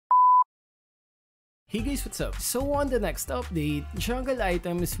Hey guys, what's up? So on the next update, jungle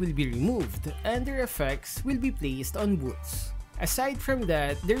items will be removed and their effects will be placed on boots. Aside from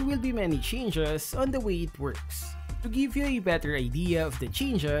that, there will be many changes on the way it works. To give you a better idea of the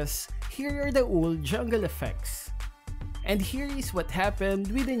changes, here are the old jungle effects. And here is what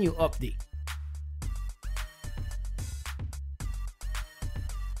happened with the new update.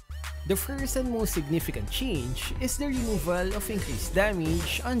 The first and most significant change is the removal of increased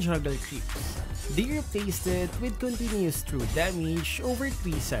damage on jungle creeps. They replaced it with continuous true damage over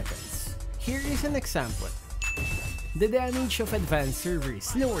 3 seconds. Here is an example. The damage of advanced server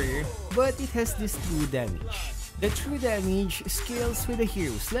is lower, but it has this true damage. The true damage scales with the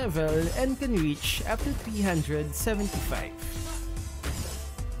hero's level and can reach up to 375.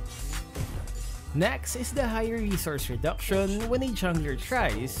 Next is the higher resource reduction when a jungler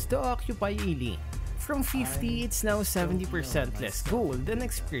tries to occupy a lane. From 50, it's now 70% less gold and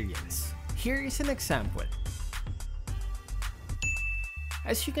experience. Here is an example.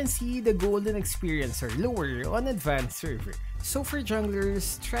 As you can see, the gold and experience are lower on advanced server. So for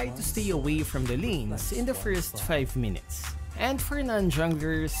junglers, try to stay away from the lanes in the first 5 minutes. And for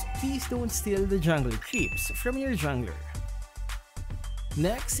non-junglers, please don't steal the jungle creeps from your jungler.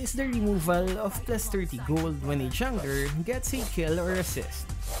 Next is the removal of plus 30 gold when a jungler gets a kill or assist.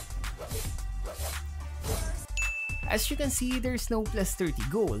 As you can see, there's no plus 30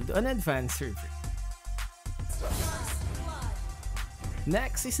 gold on advanced server.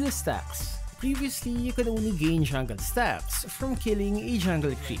 Next is the stacks. Previously, you could only gain jungle stacks from killing a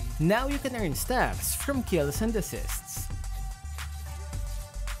jungle creep. Now you can earn stacks from kills and assists.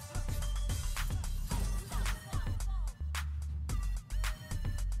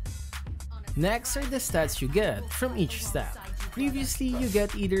 Next are the stats you get from each stack. Previously, you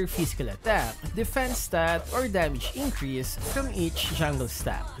get either physical attack, defense stat, or damage increase from each jungle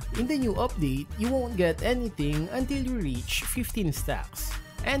stack. In the new update, you won't get anything until you reach 15 stacks.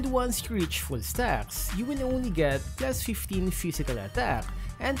 And once you reach full stacks, you will only get plus 15 physical attack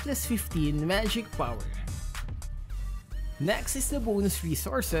and plus 15 magic power. Next is the bonus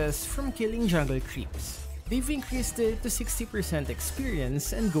resources from killing jungle creeps. They've increased it to 60%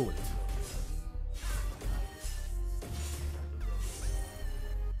 experience and gold.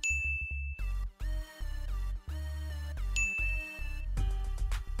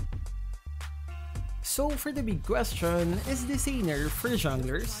 So for the big question, is this a nerf for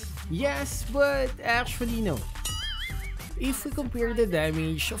junglers? Yes, but actually no. If we compare the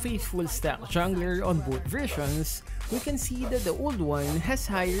damage of a full stack jungler on both versions, we can see that the old one has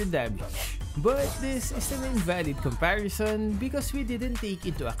higher damage. But this is an invalid comparison because we didn't take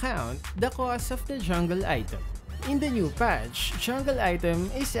into account the cost of the jungle item. In the new patch, jungle item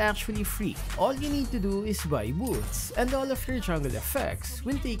is actually free. All you need to do is buy boots and all of your jungle effects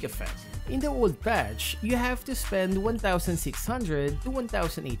will take effect. In the old patch, you have to spend 1,600 to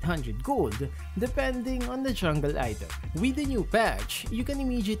 1,800 gold depending on the jungle item. With the new patch, you can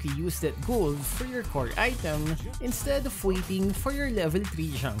immediately use that gold for your core item instead of waiting for your level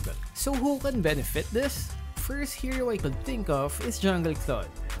 3 jungle. So who can benefit this? First hero I could think of is Jungle Claude.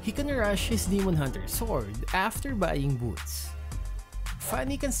 He can rush his Demon Hunter sword after buying boots.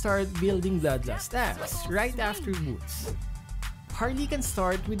 Fanny can start building Bloodlust Axe right after boots. Harley can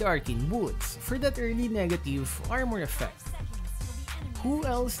start with Arcane Boots for that early negative armor effect. Who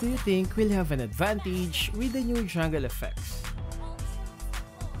else do you think will have an advantage with the new jungle effects?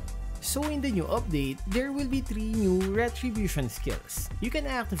 So in the new update, there will be 3 new retribution skills. You can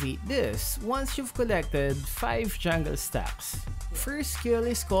activate this once you've collected 5 jungle stacks. First skill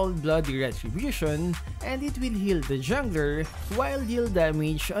is called Bloody Retribution and it will heal the jungler while deal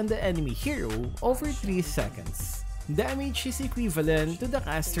damage on the enemy hero over 3 seconds. Damage is equivalent to the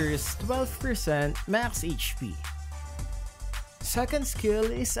caster's 12% max HP. Second skill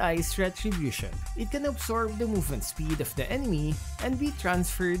is Ice Retribution. It can absorb the movement speed of the enemy and be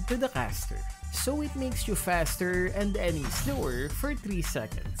transferred to the caster. So it makes you faster and the enemy slower for 3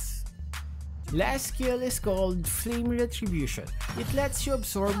 seconds. Last skill is called Flame Retribution. It lets you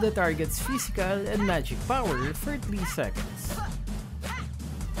absorb the target's physical and magic power for 3 seconds.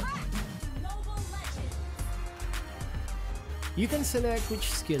 You can select which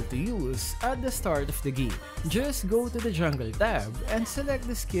skill to use at the start of the game. Just go to the jungle tab and select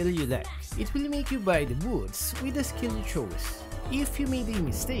the skill you like. It will make you buy the boots with the skill you chose. If you made a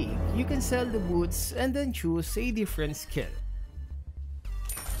mistake, you can sell the boots and then choose a different skill.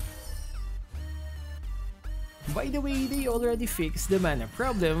 By the way, they already fixed the mana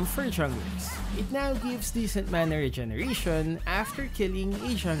problem for junglers. It now gives decent mana regeneration after killing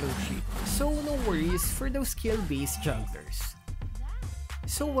a jungle creep, so no worries for those skill-based junglers.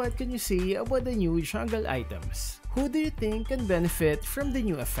 So what can you say about the new jungle items? Who do you think can benefit from the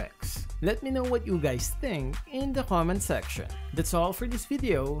new effects? Let me know what you guys think in the comment section. That's all for this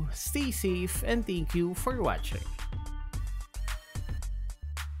video. Stay safe and thank you for watching.